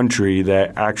have a country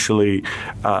that actually,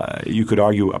 you could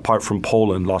argue, apart from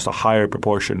Poland, lost a higher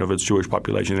proportion of its Jewish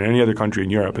population than any other country in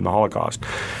Europe in the Holocaust,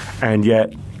 and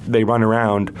yet they run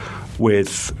around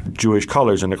with Jewish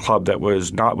colors, and a club that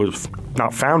was not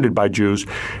founded by Jews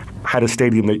had a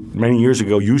stadium that many years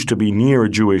ago used to be near a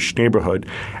Jewish neighborhood,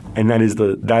 and that is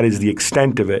the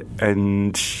extent of it.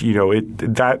 And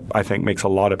that I think makes a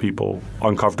lot of people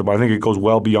uncomfortable. I think it goes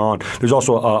well beyond. There's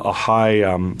also a high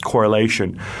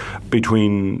correlation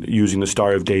between using the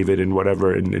Star of David and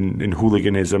whatever in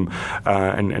hooliganism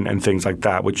and things like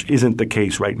that, which isn't the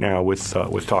case right now with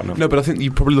Tottenham. No, but I think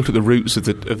you probably look at the roots of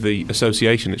the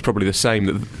association. It's probably the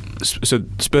same. So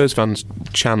Spurs fans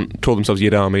call themselves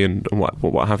Yidami and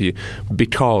what have you,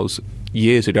 because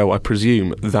years ago, I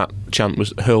presume, that chant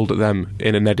was hurled at them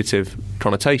in a negative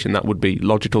connotation. That would be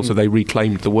logical, so they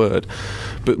reclaimed the word.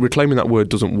 But reclaiming that word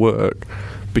doesn't work,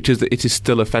 because it is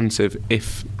still offensive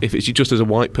if it's just as a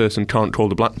white person can't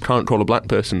call a black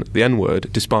person the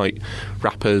N-word, despite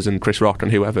rappers and Chris Rock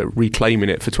and whoever reclaiming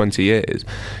it for 20 years.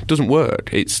 It doesn't work.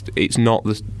 It's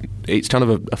kind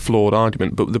of a flawed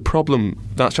argument. But the problem,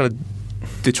 that's trying to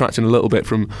detracting a little bit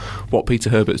from what Peter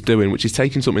Herbert's doing, which is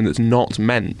taking something that's not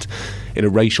meant in a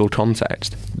racial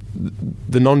context.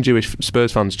 The non-Jewish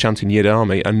Spurs fans chanting Yid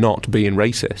Army are not being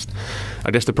racist.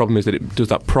 I guess the problem is that does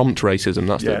that prompt racism?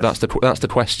 That's the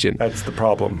question. That's the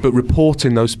problem. But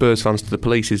reporting those Spurs fans to the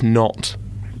police is not,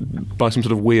 by some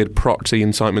sort of weird proxy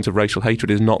incitement of racial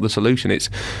hatred, is not the solution. It's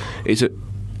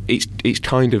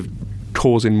kind of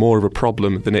causing more of a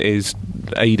problem than it is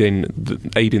aiding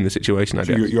the situation, I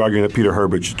guess. So you're arguing that Peter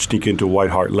Herbert should sneak into White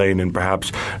Hart Lane and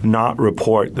perhaps not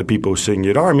report the people who sing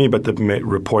Yid Army, but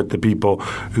report the people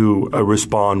who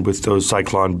respond with those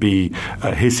Cyclone B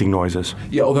hissing noises.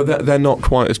 Yeah, although they're not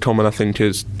quite as common, I think,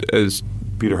 as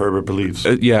Peter Herbert believes.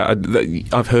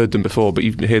 I've heard them before, but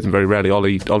you hear them very rarely.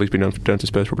 Ollie's been down to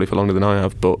Spurs probably for longer than I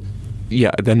have, but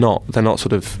yeah, they're not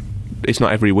sort of. It's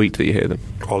not every week that you hear them.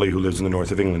 Ollie, who lives in the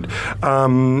north of England.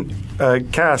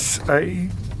 Cass,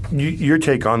 your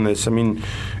take on this? I mean,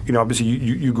 obviously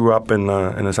you grew up in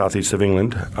the southeast of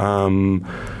England. Are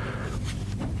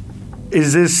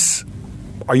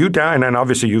you down? And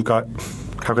obviously you've got,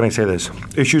 how can I say this?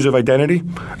 Issues of identity.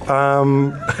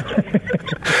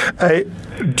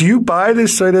 Do you buy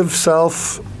this sort of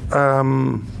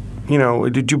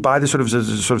did you buy this sort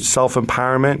of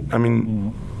self-empowerment? I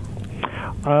mean.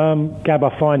 Gab,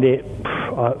 I find it,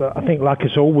 I think like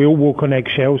us all, we all walk on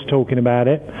eggshells talking about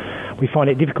it. We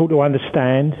find it difficult to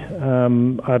understand.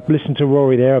 I've listened to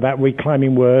Rory there about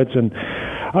reclaiming words, and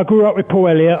I grew up with Paul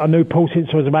Elliott. I knew Paul since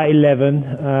I was about 11,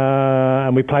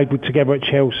 and we played together at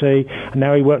Chelsea, and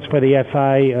now he works for the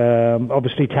FA,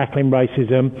 obviously tackling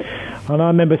racism. And I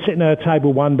remember sitting at a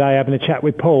table one day having a chat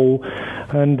with Paul,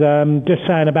 and just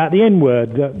saying about the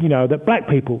N-word, that black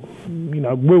people,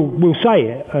 will say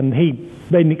it, and he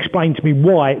then explained to me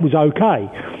why it was okay.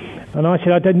 And I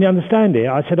said, I didn't understand it.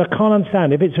 I said, I can't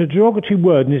understand. If it's a derogatory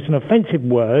word and it's an offensive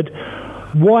word,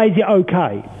 why is it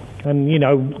okay? And,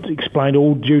 explained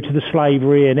all due to the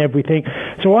slavery and everything.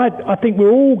 So I think we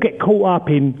all get caught up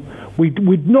in,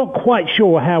 we're not quite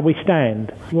sure how we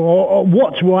stand, or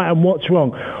what's right and what's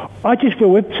wrong. I just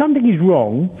feel if something is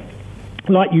wrong,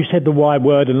 like you said, the Y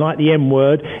word and like the M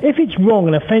word, if it's wrong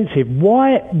and offensive,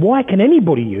 why can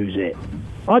anybody use it?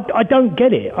 I don't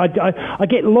get it. I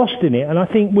get lost in it, and I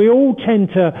think we all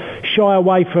tend to shy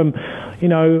away from,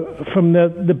 from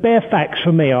the bare facts.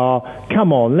 For me, are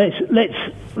come on, let's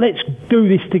do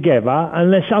this together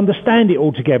and let's understand it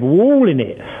all together. We're all in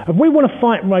it. If we want to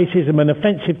fight racism and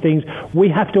offensive things, we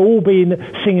have to all be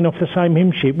singing off the same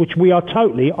hymn sheet, which we are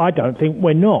totally. I don't think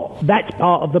we're not. That's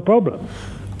part of the problem.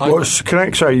 Well,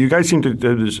 you guys seem to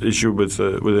have this issue with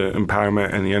the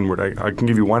empowerment and the N-word. I can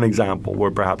give you one example where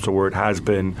perhaps a word has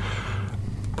been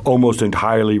almost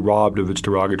entirely robbed of its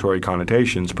derogatory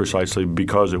connotations precisely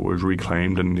because it was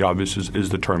reclaimed, and the obvious is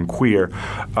the term queer,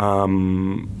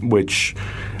 which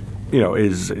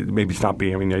is maybe it's not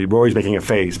being. I mean, Rory's making a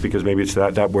face because maybe it's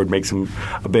that word makes him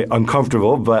a bit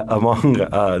uncomfortable. But among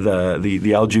the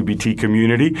LGBT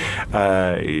community,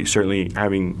 certainly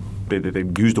having.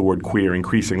 They've used the word queer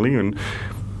increasingly, and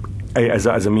as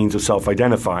a means of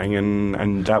self-identifying,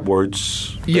 and that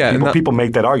word's people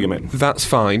make that argument. That's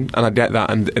fine, and I get that,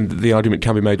 and the argument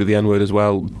can be made with the N-word as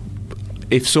well.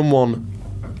 If someone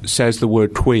says the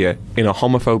word queer in a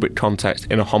homophobic context,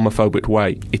 in a homophobic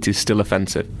way, it is still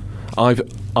offensive.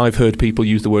 I've heard people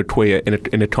use the word queer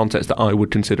in a context that I would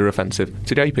consider offensive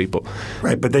to gay people.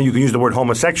 Right, but then you can use the word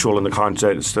homosexual in the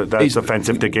context that's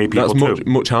offensive to gay people too. That's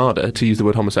much harder to use the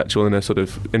word homosexual in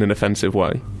an offensive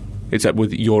way. Except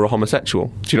with you're a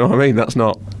homosexual. Do you know what I mean? That's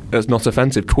not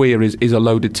offensive. Queer is a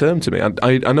loaded term to me.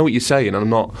 I know what you're saying, and I'm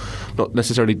not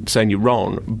necessarily saying you're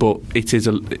wrong, but these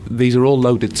are all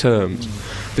loaded terms.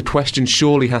 The question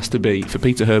surely has to be, for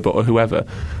Peter Herbert or whoever,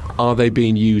 are they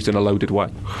being used in a loaded way?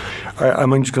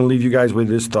 I'm just going to leave you guys with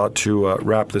this thought to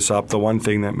wrap this up. The one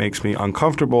thing that makes me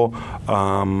uncomfortable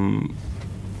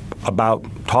about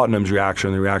Tottenham's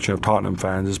reaction, the reaction of Tottenham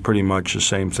fans, is pretty much the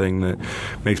same thing that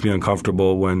makes me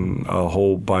uncomfortable when a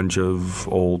whole bunch of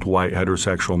old white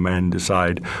heterosexual men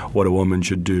decide what a woman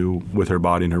should do with her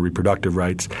body and her reproductive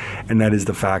rights, and that is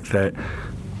the fact that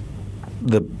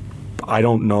I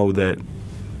don't know that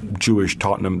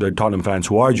the Tottenham fans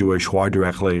who are Jewish, who are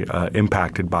directly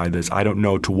impacted by this, I don't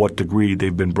know to what degree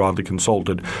they've been broadly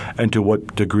consulted and to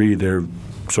what degree they're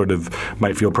sort of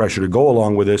might feel pressure to go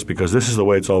along with this, because this is the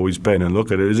way it's always been, and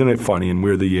look at it, isn't it funny, and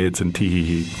we're the yids and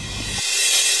tee-hee-hee.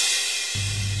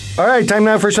 All right, time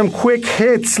now for some quick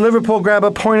hits. Liverpool grab a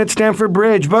point at Stamford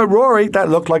Bridge, but Rory, that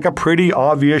looked like a pretty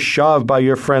obvious shove by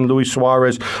your friend Luis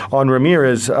Suarez on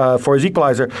Ramirez for his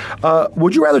equalizer.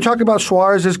 Would you rather talk about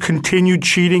Suarez's continued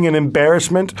cheating and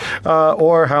embarrassment,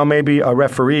 or how maybe a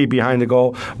referee behind the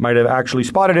goal might have actually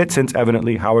spotted it, since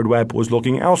evidently Howard Webb was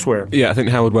looking elsewhere? Yeah, I think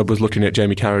Howard Webb was looking at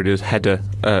Jamie Carragher's header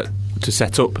to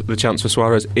set up the chance for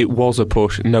Suarez. It was a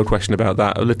push, no question about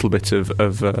that. A little bit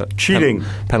of cheating,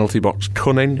 penalty box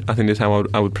cunning, I think is how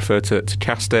I would prefer to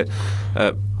cast it.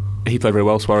 He played very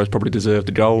well. Suarez probably deserved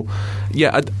the goal.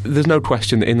 Yeah, there's no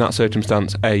question that in that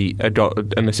circumstance,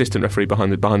 an assistant referee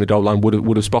behind the goal line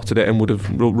would have spotted it and would have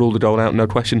ruled the goal out. No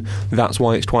question. That's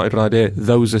why it's quite a good idea.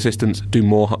 Those assistants do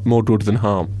more good than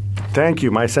harm. Thank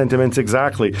you. My sentiments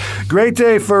exactly. Great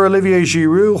day for Olivier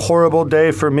Giroud. Horrible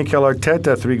day for Mikel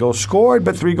Arteta. 3 goals scored,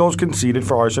 but 3 goals conceded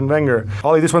for Arsene Wenger.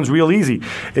 Ollie, this one's real easy.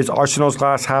 Is Arsenal's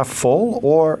glass half full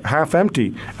or half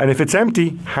empty? And if it's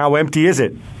empty, how empty is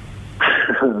it?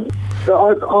 The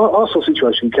Arsenal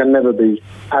situation can never be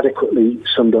adequately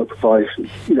summed up by,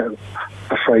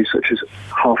 a phrase such as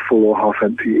half full or half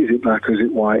empty. Is it black or is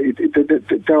it white?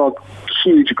 There are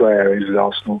huge grey areas with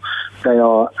Arsenal. They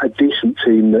are a decent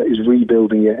team that is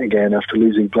rebuilding yet again after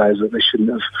losing players that they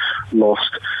shouldn't have lost.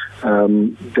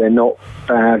 They're not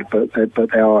bad, but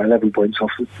they are 11 points off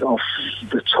the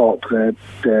top.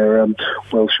 They're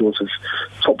well short of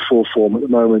top 4 form at the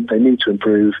moment. They need to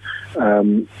improve.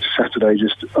 Saturday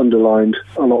just underlined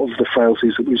a lot of the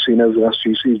frailties that we've seen over the last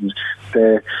few seasons.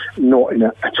 They're not in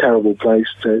a terrible place.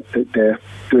 They're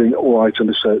doing all right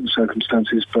under certain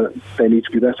circumstances, but they need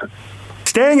to be better.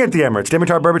 Staying at the Emirates,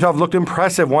 Dimitar Berbatov looked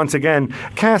impressive once again.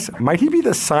 Cass, might he be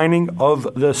the signing of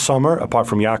the summer, apart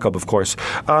from Jakob, of course,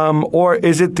 or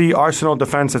is it the Arsenal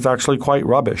defence that's actually quite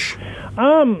rubbish?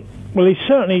 Well, he's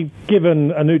certainly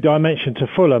given a new dimension to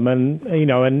Fulham, and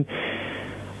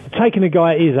taking a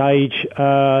guy at his age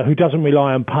who doesn't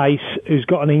rely on pace, who's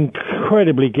got an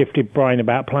incredibly gifted brain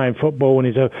about playing football, and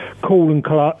is a cool and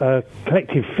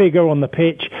collective figure on the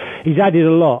pitch. He's added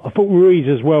a lot. I thought Ruiz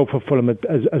as well for Fulham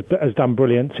has done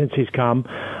brilliant since he's come.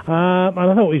 And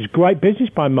I thought it was great business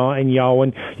by Martin Jol.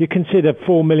 And you consider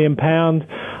 £4 million.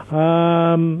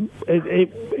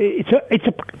 It's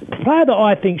a player that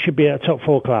I think should be at a top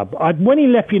 4 club. When he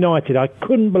left United, I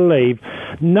couldn't believe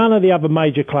none of the other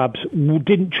major clubs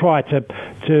didn't try to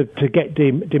get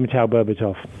Dimitar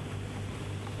Berbatov.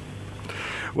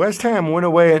 West Ham went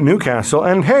away at Newcastle,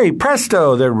 and hey,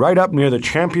 presto, they're right up near the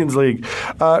Champions League.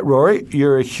 Rory,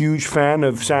 you're a huge fan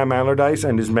of Sam Allardyce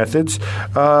and his methods.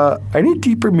 Any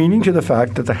deeper meaning to the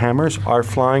fact that the Hammers are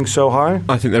flying so high?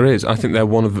 I think there is. I think they're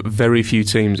one of very few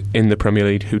teams in the Premier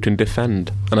League who can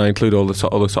defend, and I include all the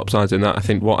top sides in that. I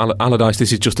think Allardyce,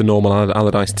 this is just a normal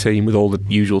Allardyce team with all the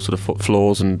usual sort of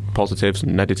flaws and positives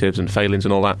and negatives and failings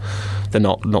and all that. They're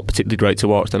not particularly great to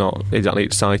watch. They're not exactly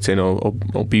exciting or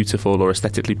beautiful or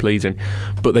aesthetically pleasing,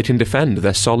 but they can defend.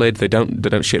 They're solid. They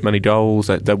don't ship many goals.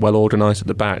 They're well organised at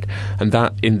the back, and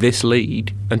that in this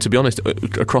league, and to be honest,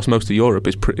 across most of Europe,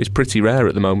 is pretty rare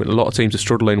at the moment. A lot of teams are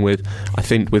struggling with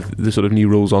the sort of new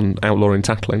rules on outlawing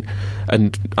tackling,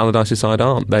 and Allardyce's side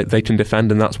aren't. They can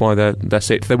defend, and that's why they're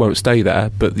sixth. They won't stay there,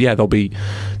 but yeah,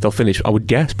 they'll finish, I would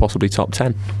guess, possibly top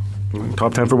 10.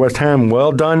 Top 10 for West Ham.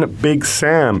 Well done, Big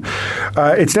Sam.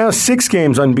 It's now 6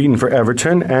 games unbeaten for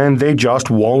Everton, and they just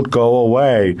won't go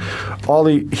away.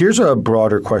 Ollie, here's a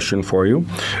broader question for you.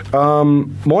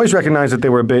 Moyes recognized that they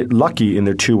were a bit lucky in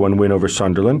their 2-1 win over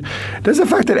Sunderland. Does the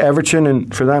fact that Everton,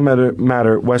 and for that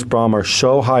matter West Brom, are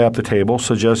so high up the table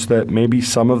suggest that maybe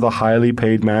some of the highly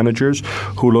paid managers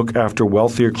who look after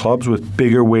wealthier clubs with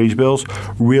bigger wage bills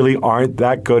really aren't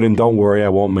that good? And don't worry, I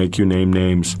won't make you name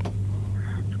names.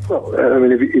 Well, I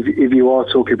mean, if you are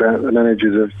talking about the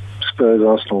managers of Spurs,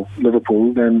 Arsenal,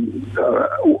 Liverpool, then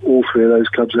all 3 of those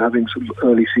clubs are having some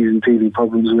early season TV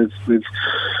problems with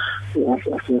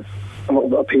after a lot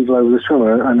of upheaval over the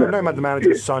summer. And I'm talking about the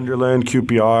managers, Sunderland,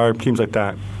 QPR, teams like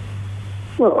that.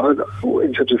 Well,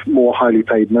 in terms of more highly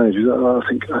paid managers, I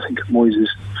think Moyes is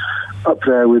up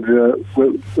there with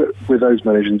those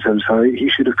managers in terms of salary. He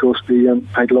should, of course, be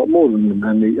paid a lot more than them,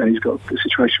 and he's got a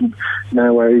situation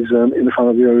now where he's in the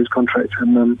final year of his contract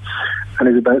and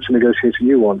is about to negotiate a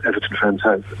new one. Everton fans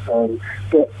have,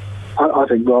 but I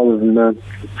think rather than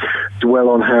dwell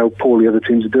on how poorly other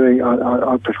teams are doing,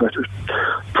 I prefer to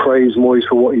praise Moyes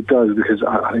for what he does, because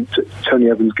I think Tony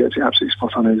Evans gets it absolutely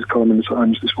spot on in his column in the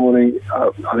Times this morning. I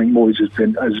think Moyes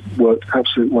has worked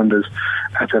absolute wonders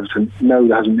at Everton. No,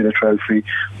 there hasn't been a trophy.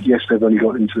 Yes, they've only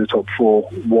got into the top four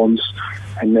once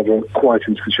and never quite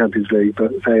into the Champions League,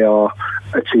 but they are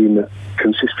a team that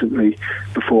consistently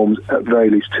performs at very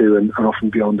least to and often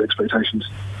beyond expectations.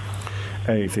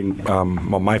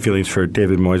 Well, my feelings for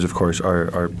David Moyes, of course,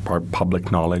 are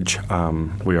public knowledge.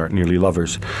 We are nearly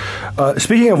lovers.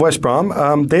 Speaking of West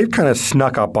Brom, they've kind of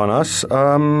snuck up on us.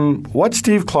 What's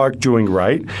Steve Clarke doing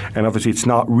right? And obviously it's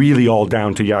not really all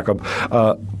down to Jakob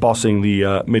bossing the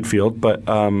midfield, but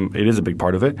it is a big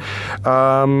part of it.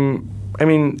 I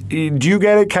mean, do you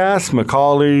get it, Cass?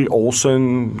 McCauley,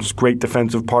 Olsen, this great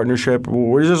defensive partnership.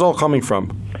 Where is this all coming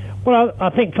from? Well, I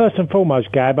think first and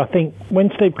foremost, Gab, I think when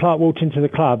Steve Clarke walked into the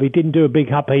club, he didn't do a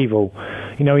big upheaval.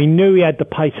 You know, he knew he had the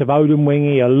pace of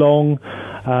Odemwingie, Along.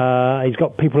 He's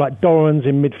got people like Dorrans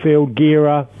in midfield,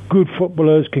 Gira, good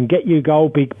footballers, can get you a goal,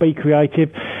 be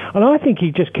creative. And I think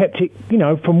he just kept it, you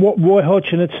know, from what Roy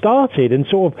Hodgson had started and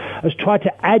sort of has tried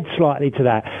to add slightly to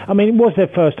that. I mean, it was their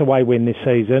first away win this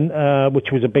season,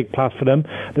 which was a big plus for them.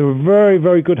 They were a very,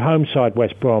 very good home side,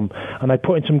 West Brom, and they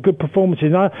put in some good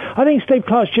performances. And I think Steve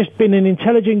Clarke's just been an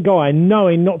intelligent guy,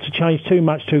 knowing not to change too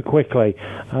much too quickly.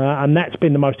 And that's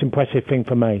been the most impressive thing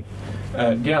for me.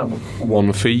 Yeah,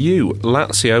 one for you.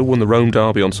 Lazio won the Rome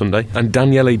derby on Sunday, and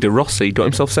Daniele De Rossi got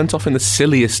himself sent off in the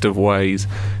silliest of ways.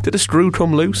 Did a screw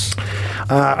come loose?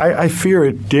 I fear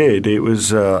it did. It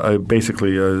was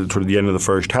basically sort of the end of the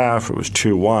first half. It was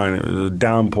 2-1. It was a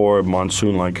downpour,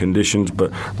 monsoon-like conditions,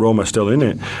 but Roma's still in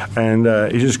it. And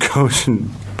he just goes and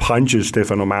punches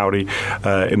Stefano Mauri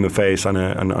in the face on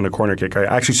a corner kick. I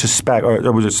actually suspect, or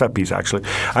it was a set piece actually.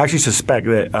 I actually suspect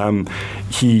that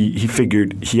he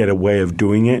figured he had a way of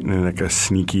doing it in like a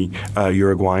sneaky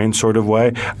Uruguayan sort of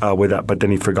way with that, but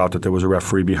then he forgot that there was a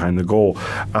referee behind the goal.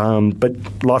 But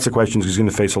lots of questions. He's going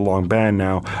to face a long ban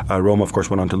now. Roma, of course,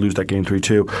 went on to lose that game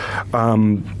 3-2.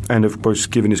 And of course,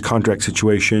 given his contract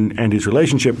situation and his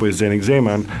relationship with Zdeněk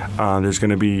Zeman, there's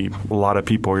going to be a lot of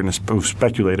people are going to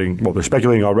speculating. Well, they're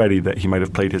speculating already that he might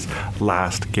have played his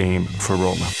last game for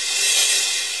Roma.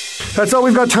 That's all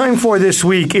we've got time for this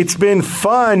week. It's been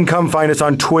fun. Come find us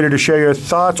on Twitter to share your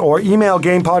thoughts or email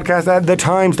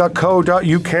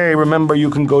gamepodcast@thetimes.co.uk. Remember, you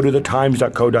can go to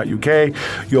thetimes.co.uk.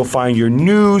 You'll find your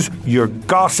news, your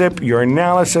gossip, your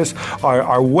analysis,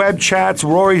 our web chats.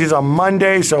 Rory's is on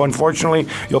Monday, so unfortunately,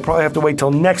 you'll probably have to wait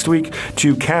till next week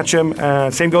to catch him.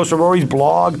 Same goes for Rory's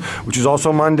blog, which is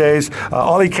also Mondays.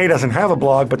 Ollie K doesn't have a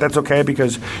blog, but that's okay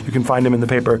because you can find him in the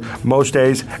paper most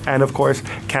days. And of course,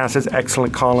 Cass's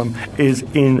excellent column is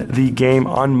in The Game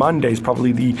on Mondays,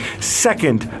 probably the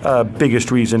second biggest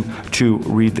reason to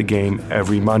read The Game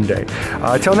every Monday.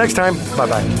 Till next time,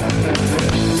 bye-bye.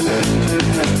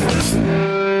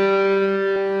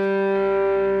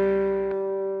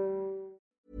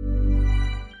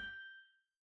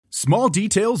 Small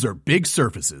details are big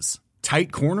surfaces.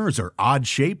 Tight corners are odd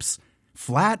shapes.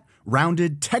 Flat,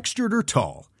 rounded, textured, or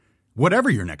tall.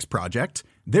 Whatever your next project,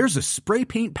 there's a spray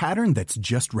paint pattern that's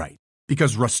just right.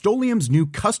 Because Rust-Oleum's new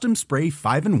Custom Spray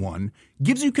 5-in-1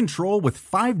 gives you control with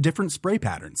 5 different spray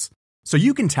patterns. So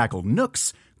you can tackle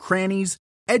nooks, crannies,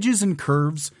 edges, and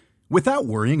curves without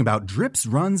worrying about drips,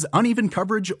 runs, uneven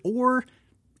coverage, or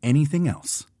anything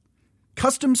else.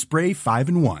 Custom Spray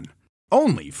 5-in-1.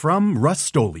 Only from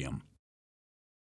Rust-Oleum.